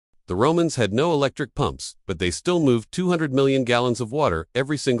The Romans had no electric pumps, but they still moved 200 million gallons of water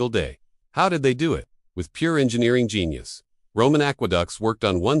every single day. How did they do it? With pure engineering genius. Roman aqueducts worked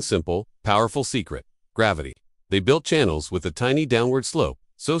on one simple, powerful secret: gravity. They built channels with a tiny downward slope,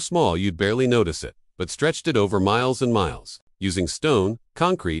 so small you'd barely notice it, but stretched it over miles and miles, using stone,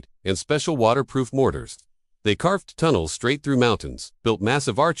 concrete, and special waterproof mortars. They carved tunnels straight through mountains, built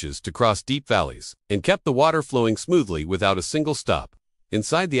massive arches to cross deep valleys, and kept the water flowing smoothly without a single stop.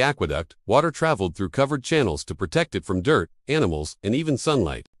 Inside the aqueduct, water traveled through covered channels to protect it from dirt, animals, and even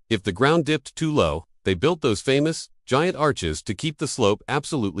sunlight. If the ground dipped too low, they built those famous, giant arches to keep the slope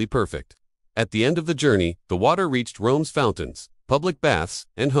absolutely perfect. At the end of the journey, the water reached Rome's fountains, public baths,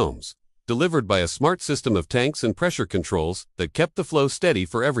 and homes, delivered by a smart system of tanks and pressure controls that kept the flow steady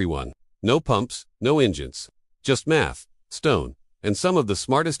for everyone. No pumps, no engines. Just math, stone, and some of the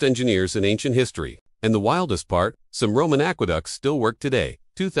smartest engineers in ancient history. And the wildest part, some Roman aqueducts still work today,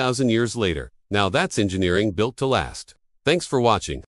 2,000 years later. Now that's engineering built to last. Thanks for watching.